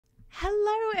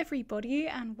Hello everybody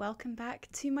and welcome back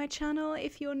to my channel.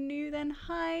 If you're new then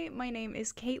hi, my name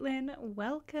is Caitlin,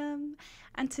 welcome.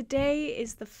 And today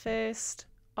is the first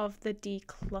of the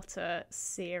declutter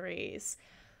series.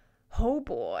 Oh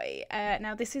boy,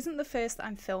 now this isn't the first that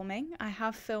I'm filming. I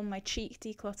have filmed my cheek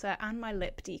declutter and my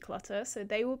lip declutter, so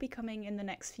they will be coming in the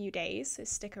next few days, so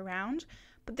stick around.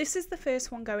 But this is the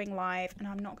first one going live and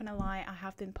I'm not gonna lie, I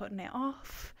have been putting it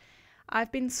off.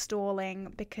 I've been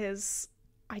stalling because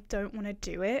I don't want to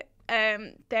do it.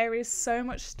 There is so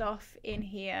much stuff in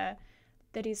here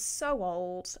that is so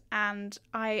old and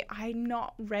I'm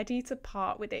not ready to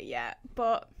part with it yet,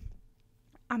 but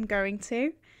I'm going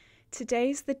to.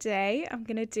 Today's the day I'm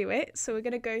going to do it. So we're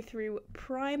going to go through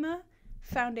primer,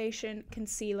 foundation,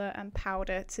 concealer and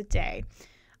powder today.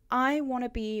 I want to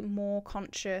be more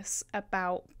conscious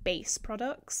about base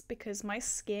products because my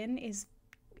skin is,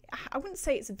 I wouldn't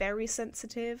say it's very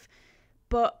sensitive,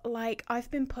 but like I've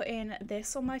been putting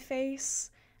this on my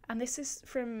face and this is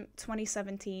from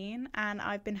 2017 and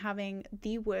I've been having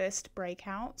the worst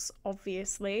breakouts,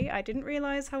 obviously. I didn't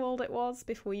realise how old it was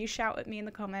before you shout at me in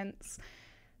the comments.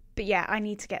 But yeah, I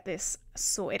need to get this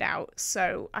sorted out.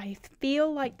 So I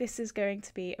feel like this is going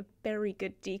to be a very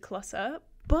good declutter.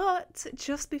 But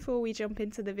just before we jump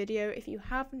into the video, if you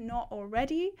have not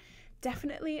already,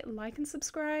 definitely like and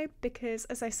subscribe because,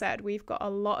 as I said, we've got a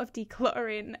lot of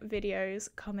decluttering videos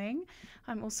coming.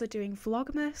 I'm also doing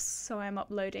Vlogmas, so I'm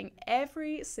uploading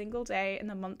every single day in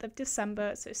the month of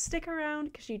December, so stick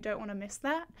around because you don't want to miss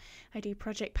that. I do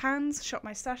project pans, shop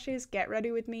my stashes, get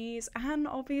ready with me's, and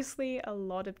obviously a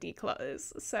lot of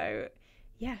declutters, so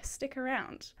yeah, stick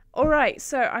around. Alright,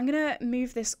 so I'm gonna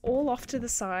move this all off to the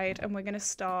side and we're gonna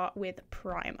start with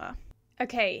primer.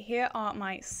 Okay, here are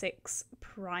my 6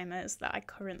 primers that I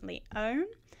currently own.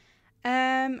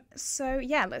 So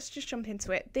yeah, let's just jump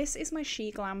into it. This is my She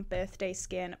Glam Birthday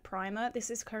Skin Primer. This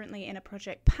is currently in a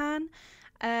project pan.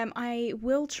 I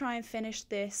will try and finish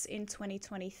this in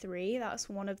 2023. That's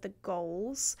one of the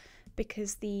goals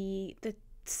because the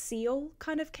seal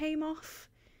kind of came off.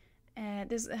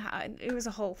 It was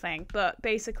a whole thing, but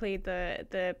basically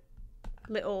the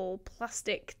little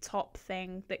plastic top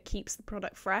thing that keeps the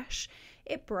product fresh,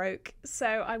 it broke, so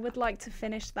I would like to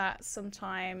finish that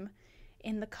sometime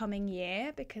in the coming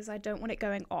year because I don't want it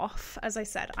going off. As I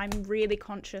said, I'm really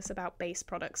conscious about base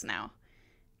products now.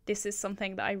 This is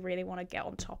something that I really want to get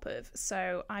on top of,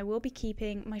 so I will be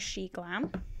keeping my She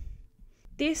Glam.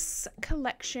 This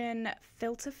collection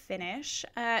Filter Finish,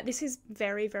 this is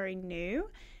very, very new.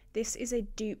 This is a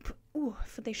dupe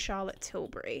for the Charlotte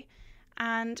Tilbury,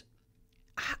 and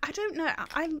I don't know,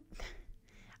 I'm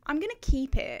going to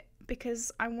keep it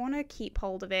because I want to keep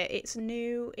hold of it. It's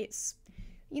new, it's,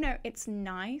 you know, it's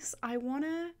nice. I want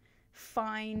to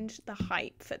find the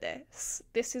hype for this.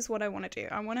 This is what I want to do.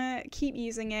 I want to keep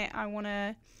using it. I want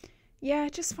to, yeah,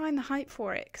 just find the hype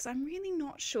for it because I'm really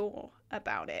not sure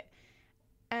about it.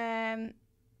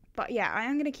 But yeah, I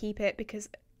am going to keep it because,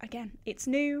 again, it's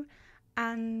new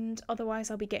and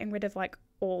otherwise I'll be getting rid of like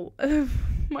all of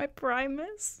my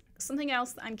primers. Something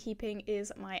else that I'm keeping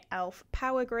is my e.l.f.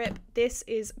 Power Grip. This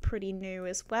is pretty new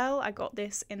as well. I got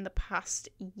this in the past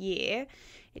year.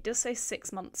 It does say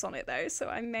 6 months on it though, so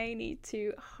I may need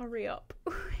to hurry up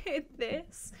with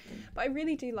this. But I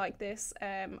really do like this.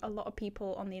 A lot of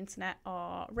people on the internet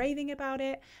are raving about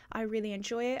it. I really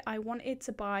enjoy it. I wanted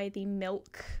to buy the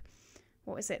Milk,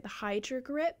 what is it, the Hydra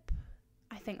Grip?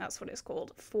 I think that's what it's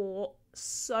called, for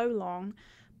so long.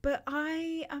 But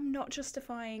I am not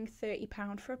justifying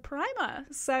 £30 for a primer.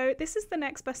 So this is the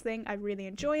next best thing. I really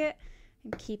enjoy it.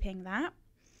 I'm keeping that.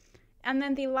 And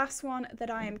then the last one that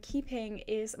I am keeping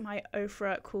is my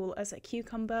Ofra Cool as a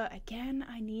Cucumber. Again,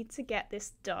 I need to get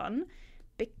this done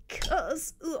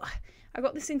because I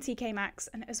got this in TK Maxx.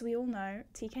 And as we all know,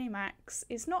 TK Maxx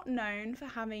is not known for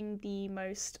having the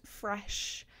most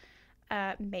fresh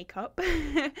makeup.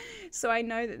 So I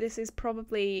know that this is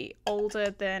probably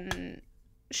older than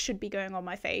should be going on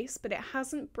my face, but it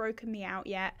hasn't broken me out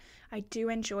yet. I do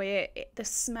enjoy it. The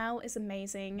smell is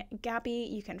amazing. Gabby,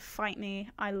 you can fight me.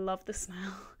 I love the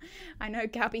smell. I know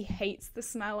Gabby hates the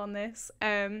smell on this.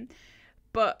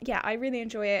 But yeah, I really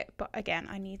enjoy it. But again,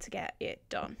 I need to get it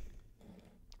done.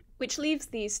 Which leaves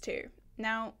these two.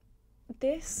 Now,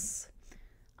 this,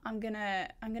 I'm gonna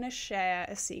share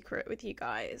a secret with you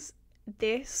guys.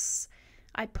 This,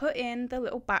 I put in the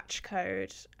little batch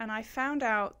code and I found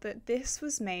out that this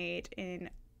was made in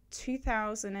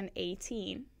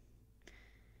 2018.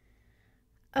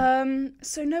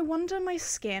 So no wonder my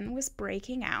skin was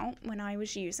breaking out when I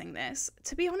was using this.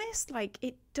 To be honest, like,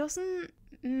 it doesn't,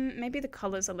 maybe the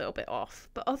colour's a little bit off,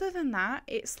 but other than that,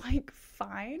 it's like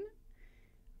fine.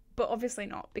 but obviously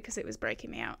not because it was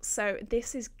breaking me out. So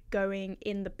this is going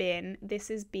in the bin. This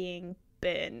is being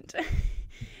burned.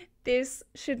 This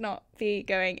should not be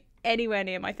going anywhere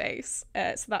near my face.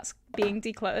 So that's being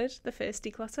decluttered, the first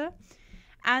declutter.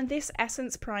 And this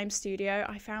Essence Prime Studio,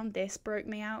 I found this broke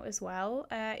me out as well.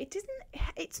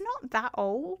 It's not that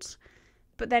old,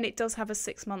 but then it does have a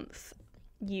 6-month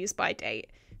use by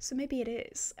date. So maybe it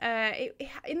is.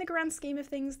 In the grand scheme of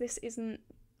things, this isn't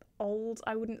old,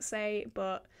 I wouldn't say,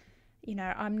 but you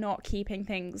know, I'm not keeping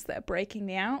things that are breaking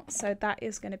me out, so that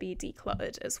is going to be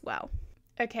decluttered as well.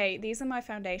 Okay, these are my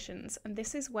foundations, and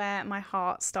this is where my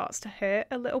heart starts to hurt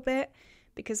a little bit,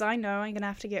 because I know I'm going to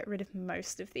have to get rid of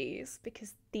most of these,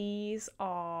 because these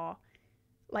are,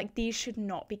 like, these should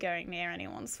not be going near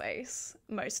anyone's face,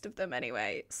 most of them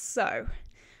anyway. So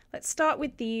let's start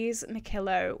with these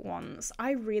Makillo ones.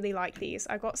 I really like these.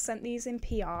 I got sent these in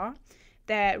PR.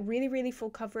 They're really, really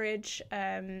full coverage.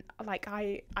 Like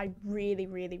I really,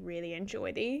 really, really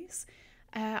enjoy these.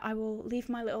 I will leave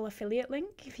my little affiliate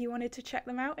link if you wanted to check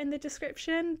them out in the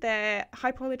description. They're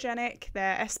hypoallergenic,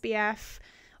 they're SPF,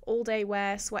 all day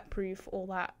wear, sweat proof, all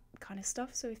that kind of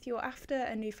stuff. So if you're after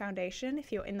a new foundation,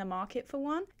 if you're in the market for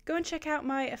one, go and check out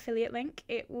my affiliate link.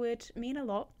 It would mean a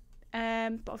lot.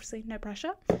 But obviously no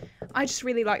pressure. I just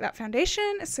really like that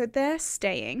foundation, so they're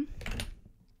staying.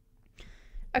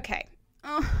 Okay.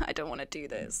 Oh, I don't want to do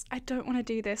this. I don't want to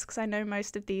do this because I know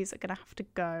most of these are going to have to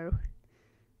go.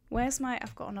 Where's my...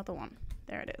 I've got another one.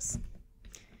 There it is.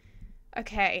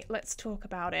 Okay, let's talk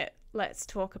about it. Let's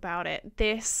talk about it.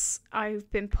 This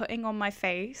I've been putting on my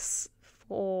face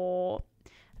for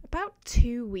about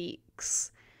 2 weeks.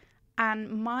 And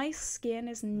my skin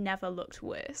has never looked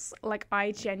worse. Like,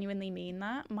 I genuinely mean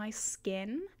that. My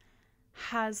skin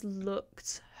has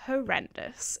looked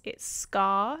horrendous. It's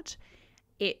scarred.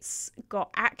 It's got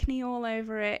acne all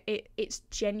over it. It's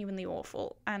genuinely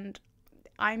awful. And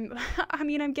I'm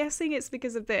guessing it's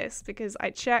because of this, because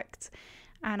I checked,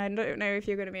 and I don't know if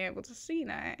you're going to be able to see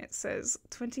now. It says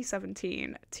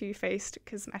 2017 Too Faced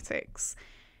Cosmetics.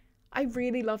 I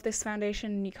really love this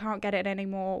foundation, and you can't get it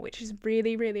anymore, which is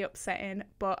really, really upsetting,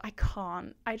 but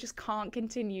I just can't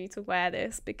continue to wear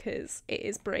this because it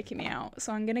is breaking me out.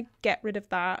 So I'm going to get rid of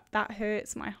that. That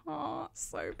hurts my heart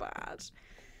so bad.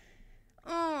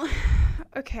 Oh,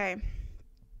 okay.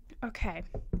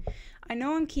 I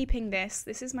know I'm keeping this.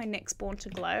 This is my NYX Born to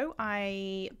Glow.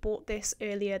 I bought this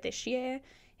earlier this year.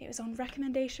 It was on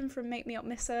recommendation from Make Me Up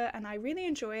Misser, and I really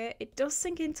enjoy it. It does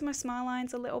sink into my smile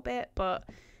lines a little bit, but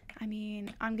I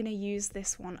mean, I'm going to use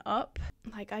this one up.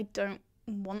 Like, I don't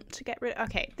want to get rid of...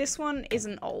 Okay, this one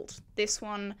isn't old. This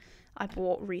one I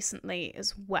bought recently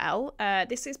as well.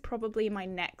 This is probably my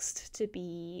next to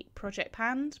be project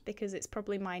panned because it's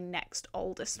probably my next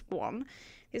oldest one.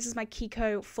 This is my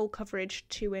Kiko Full Coverage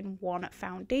 2-in-1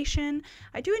 foundation.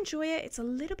 I do enjoy it. It's a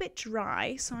little bit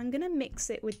dry, so I'm going to mix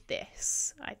it with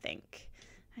this, I think,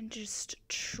 and just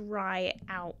try it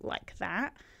out like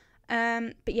that.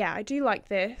 But yeah, I do like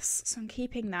this, so I'm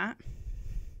keeping that.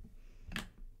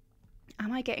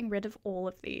 Am I getting rid of all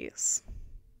of these?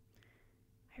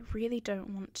 I really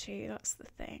don't want to, that's the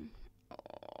thing.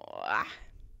 Oh,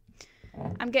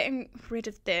 I'm getting rid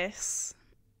of this.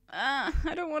 I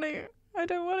don't want to.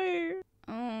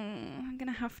 Oh, I'm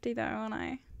gonna have to though, aren't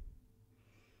I?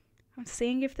 I'm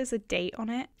seeing if there's a date on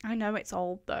it. I know it's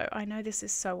old though. I know this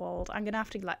is so old. I'm gonna have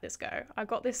to let this go. I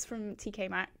got this from TK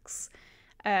Maxx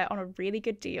on a really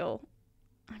good deal.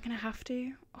 I'm gonna have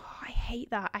to. Oh, I hate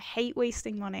that. I hate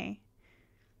wasting money.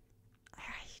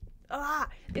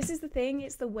 This is the thing.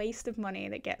 It's the waste of money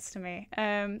that gets to me.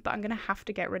 But I'm gonna have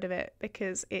to get rid of it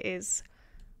because it is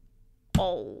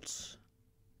old.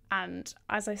 And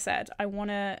as I said, I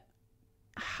wanna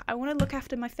look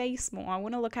after my face more. I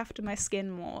want to look after my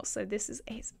skin more. So this is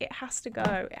it has to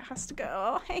go. It has to go.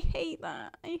 Oh, I hate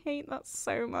that. I hate that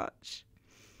so much.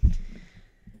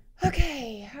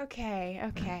 Okay.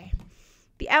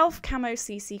 The e.l.f. Camo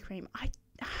CC Cream.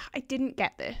 I didn't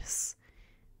get this.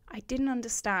 I didn't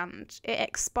understand. It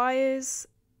expires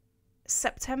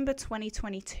September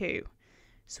 2022.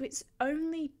 So it's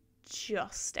only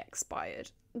just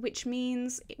expired, which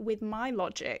means with my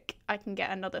logic, I can get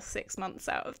another 6 months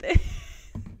out of this.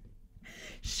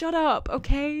 Shut up,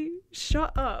 okay?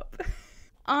 Shut up.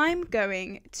 I'm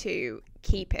going to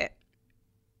keep it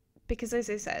because, as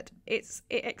I said, it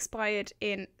expired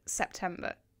in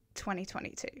September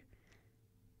 2022.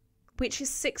 Which is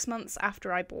 6 months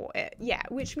after I bought it. Yeah,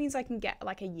 which means I can get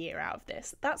like a year out of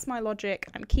this. That's my logic.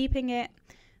 I'm keeping it.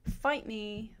 Fight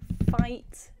me.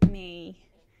 Fight me.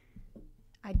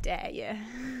 I dare you.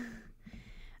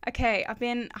 Okay, I've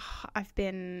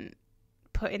been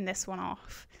putting this one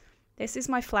off. This is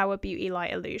my Flower Beauty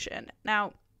Light Illusion.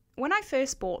 Now, when I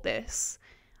first bought this,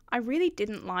 I really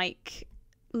didn't like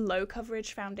low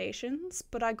coverage foundations,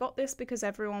 but I got this because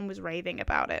everyone was raving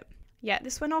about it. Yeah,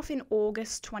 this went off in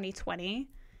August 2020.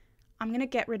 I'm going to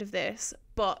get rid of this,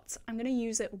 but I'm going to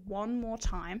use it one more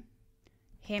time.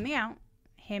 Hear me out.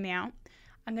 Hear me out.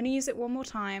 I'm going to use it one more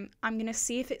time. I'm going to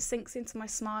see if it sinks into my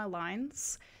smile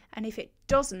lines. And if it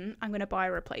doesn't, I'm going to buy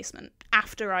a replacement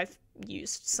after I've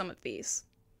used some of these.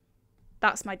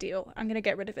 That's my deal. I'm going to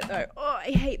get rid of it though. Oh, I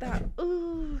hate that.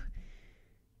 Ooh.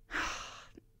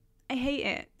 I hate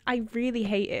it. I really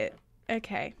hate it.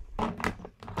 Okay.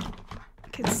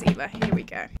 Concealer. Here we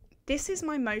go. This is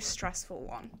my most stressful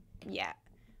one yet.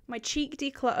 My cheek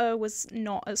declutter was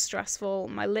not as stressful.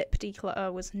 My lip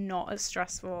declutter was not as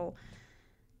stressful.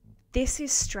 This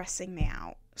is stressing me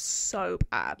out so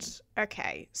bad.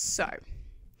 Okay, so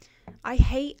I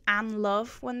hate and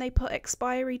love when they put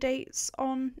expiry dates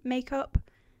on makeup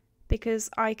because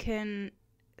I can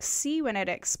see when it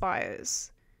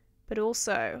expires, but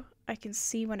also I can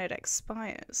see when it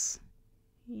expires.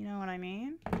 You know what I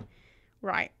mean?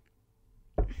 Right.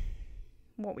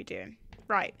 What we doing?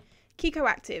 Right. Kiko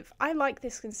Active. I like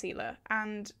this concealer,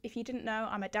 and if you didn't know,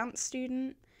 I'm a dance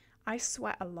student. I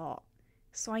sweat a lot,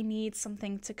 so I need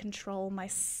something to control my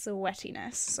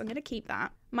sweatiness. So I'm going to keep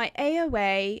that. My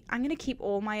AOA, I'm going to keep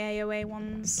all my AOA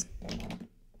ones.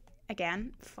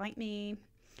 Again, fight me.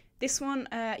 This one,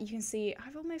 you can see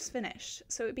I've almost finished,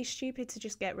 so it would be stupid to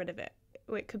just get rid of it.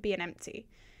 Or it could be an empty.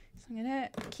 So I'm going to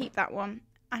keep that one.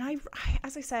 And I,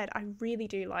 as I said, I really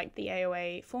do like the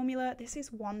AOA formula. This is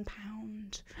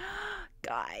 £1.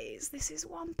 Guys, this is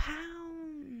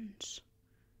 £1.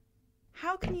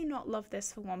 How can you not love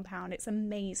this for £1? It's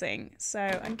amazing. So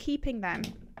I'm keeping them.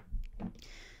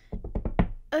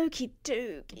 Okie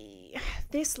dokie.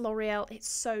 This L'Oreal, it's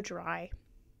so dry.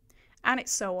 And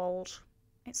it's so old.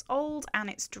 It's old and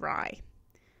it's dry.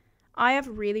 I have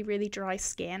really, really dry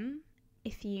skin.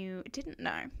 If you didn't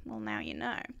know, well, now you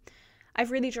know. I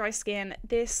have really dry skin.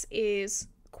 This is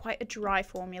quite a dry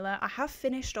formula. I have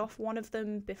finished off one of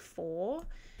them before,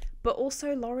 but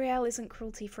also L'Oreal isn't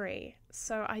cruelty-free.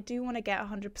 So I do want to get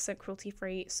 100%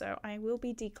 cruelty-free, so I will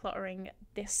be decluttering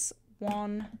this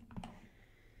one.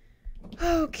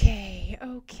 Okay.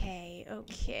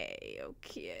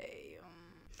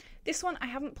 This one I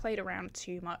haven't played around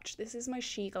too much. This is my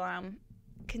She Glam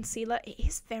concealer. It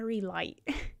is very light.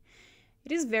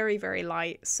 It is very, very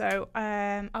light, so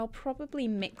I'll probably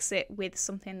mix it with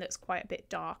something that's quite a bit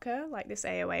darker, like this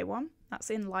AOA one.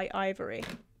 That's in Light Ivory.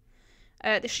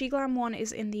 The She Glam one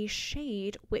is in the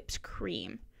shade Whipped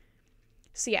Cream.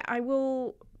 So yeah, I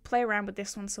will play around with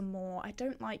this one some more. I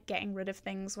don't like getting rid of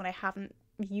things when I haven't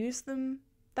used them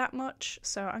that much,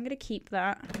 so I'm going to keep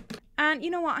that. And you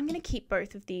know what? I'm going to keep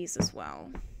both of these as well.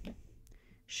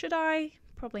 Should I?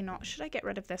 Probably not. Should I get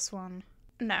rid of this one?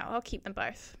 No, I'll keep them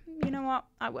both. You know what?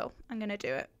 I will. I'm going to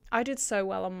do it. I did so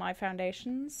well on my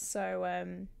foundations, so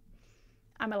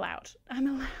I'm allowed. I'm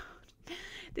allowed.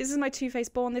 This is my Too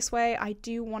Faced Born This Way. I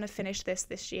do want to finish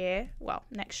this year. Well,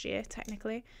 next year,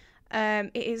 technically. It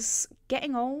is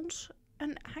getting old.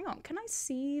 And hang on, can I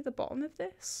see the bottom of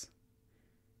this?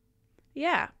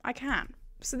 Yeah, I can.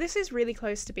 So this is really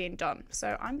close to being done.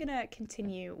 So I'm going to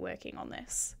continue working on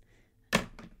this.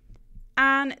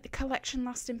 And the Collection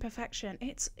Lasting Perfection.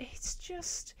 It's an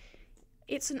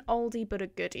oldie but a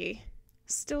goodie.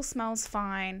 Still smells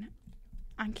fine.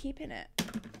 I'm keeping it.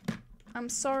 I'm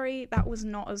sorry that was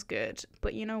not as good,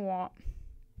 but you know what?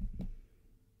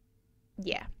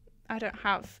 Yeah, I don't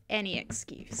have any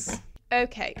excuse.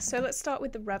 Okay, so let's start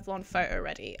with the Revlon Photo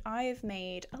Ready. I've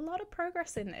made a lot of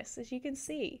progress in this, as you can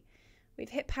see. We've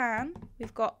hit pan,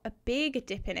 we've got a big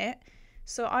dip in it,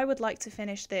 so I would like to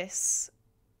finish this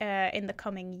in the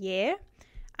coming year.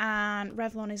 And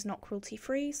Revlon is not cruelty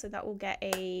free, so that will get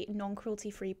a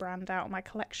non-cruelty free brand out of my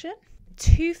collection.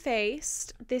 Too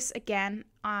Faced, this again,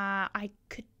 I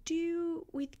could do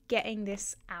with getting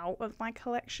this out of my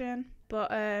collection,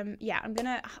 but yeah, I'm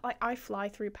gonna, I fly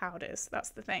through powders, that's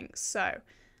the thing, so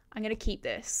I'm gonna keep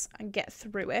this and get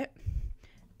through it.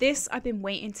 This I've been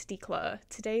waiting to declutter.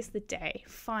 Today's the day,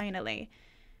 finally.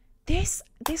 This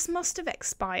must have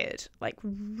expired like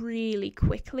really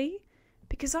quickly,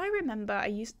 because I remember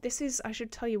I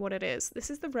should tell you what it is. This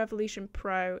is the Revolution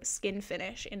Pro Skin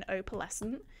Finish in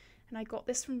Opalescent, and I got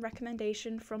this from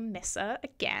recommendation from Missa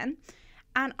again,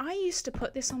 and I used to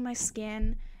put this on my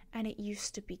skin and it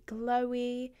used to be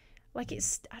glowy, like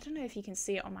I don't know if you can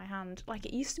see it on my hand, like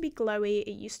it used to be glowy,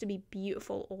 it used to be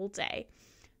beautiful all day,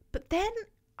 but then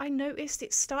I noticed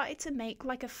it started to make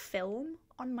like a film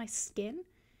on my skin.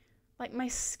 like my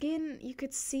skin, you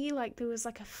could see like there was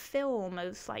like a film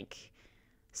of like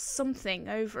something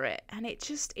over it, and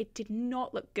it did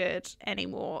not look good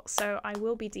anymore. So I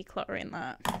will be decluttering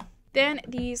that. Then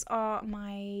these are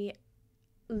my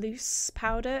loose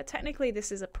powder. Technically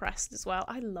this is a pressed as well.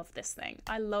 I love this thing.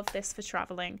 I love this for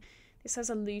traveling. This has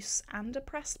a loose and a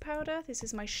pressed powder. This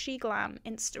is my She Glam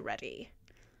Insta Ready.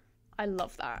 I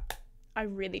love that. I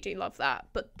really do love that.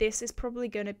 But this is probably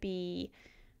going to be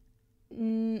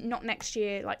not next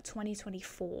year, like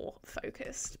 2024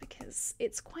 focused, because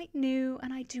it's quite new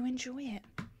and I do enjoy it.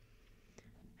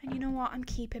 And you know what? I'm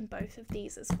keeping both of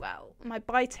these as well. My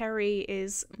By Terry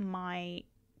is my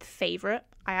favorite.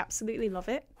 I absolutely love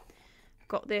it.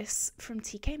 Got this from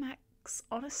TK Maxx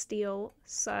on a steal,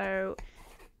 so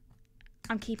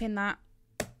I'm keeping that.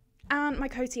 And my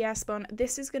Coty Airspun.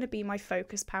 This is going to be my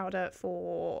focus powder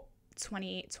for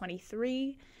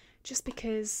 2023, just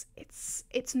because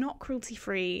it's not cruelty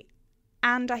free,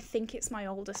 and I think it's my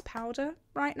oldest powder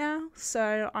right now,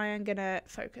 so I am gonna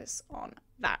focus on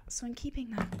that. So I'm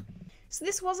keeping that. So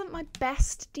this wasn't my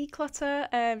best declutter.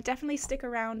 Definitely stick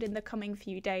around in the coming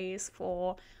few days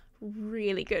for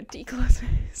really good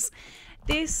declutters.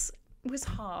 This was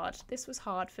hard. This was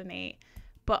hard for me,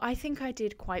 but I think I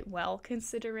did quite well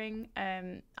considering.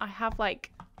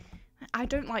 I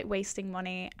don't like wasting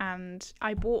money, and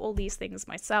I bought all these things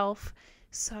myself.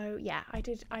 So yeah, I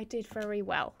did very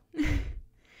well.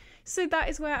 So that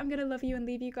is where I'm going to love you and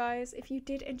leave you guys. If you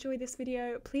did enjoy this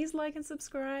video, please like and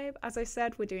subscribe. As I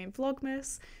said, we're doing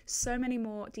Vlogmas. So many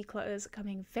more declutters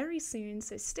coming very soon.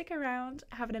 So stick around,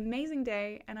 have an amazing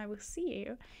day, and I will see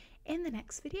you in the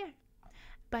next video.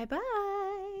 Bye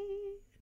bye.